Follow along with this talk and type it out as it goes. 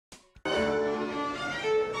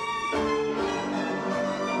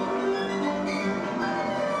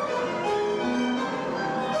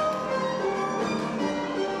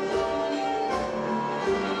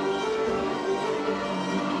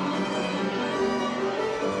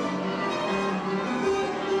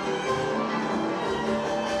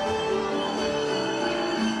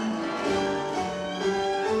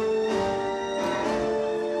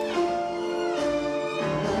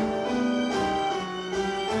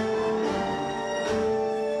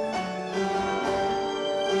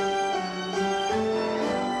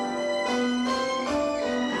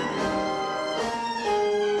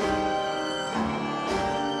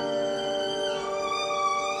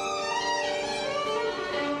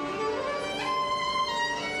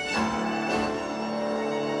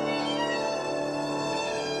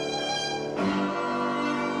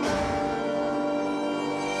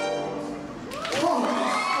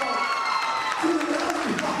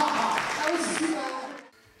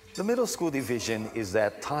The middle school division is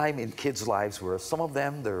that time in kids' lives where some of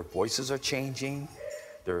them, their voices are changing,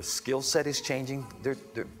 their skill set is changing, their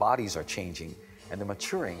bodies are changing, and they're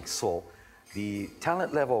maturing. So the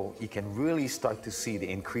talent level, you can really start to see the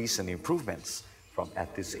increase and the improvements from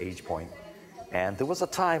at this age point. And there was a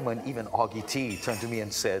time when even Augie T turned to me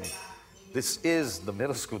and said, this is the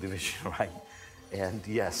middle school division, right? And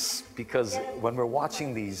yes, because when we're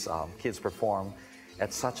watching these kids perform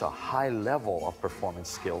at such a high level of performance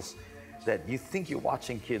skills, that you think you're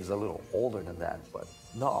watching kids a little older than that, but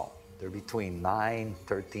no, they're between 9,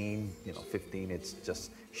 13, 15. It's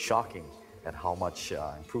just shocking at how much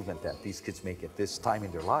improvement that these kids make at this time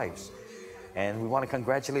in their lives. And we want to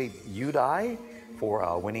congratulate Yudai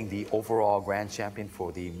for winning the overall grand champion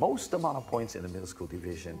for the most amount of points in the middle school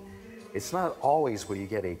division. It's not always where you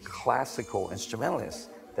get a classical instrumentalist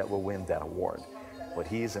that will win that award, but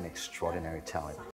he is an extraordinary talent.